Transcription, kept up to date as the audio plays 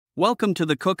Welcome to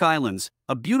the Cook Islands,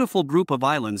 a beautiful group of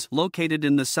islands located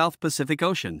in the South Pacific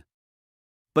Ocean.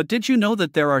 But did you know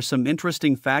that there are some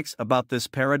interesting facts about this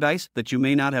paradise that you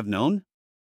may not have known?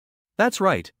 That's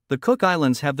right, the Cook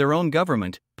Islands have their own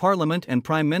government, parliament, and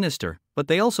prime minister, but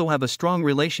they also have a strong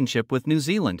relationship with New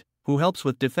Zealand, who helps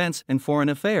with defense and foreign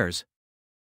affairs.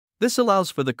 This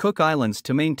allows for the Cook Islands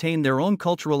to maintain their own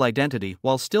cultural identity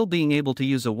while still being able to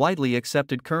use a widely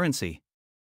accepted currency.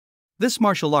 This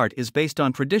martial art is based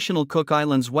on traditional Cook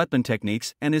Islands weapon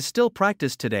techniques and is still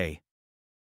practiced today.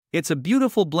 It's a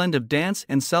beautiful blend of dance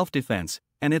and self-defense,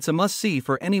 and it's a must-see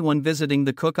for anyone visiting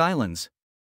the Cook Islands.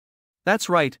 That's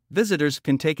right, visitors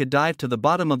can take a dive to the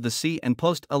bottom of the sea and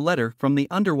post a letter from the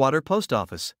underwater post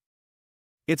office.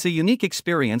 It's a unique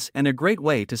experience and a great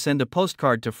way to send a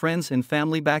postcard to friends and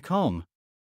family back home.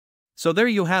 So there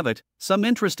you have it, some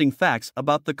interesting facts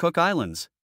about the Cook Islands.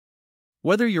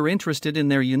 Whether you're interested in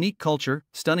their unique culture,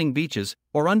 stunning beaches,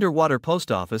 or underwater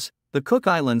post office, the Cook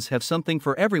Islands have something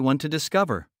for everyone to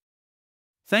discover.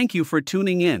 Thank you for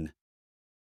tuning in.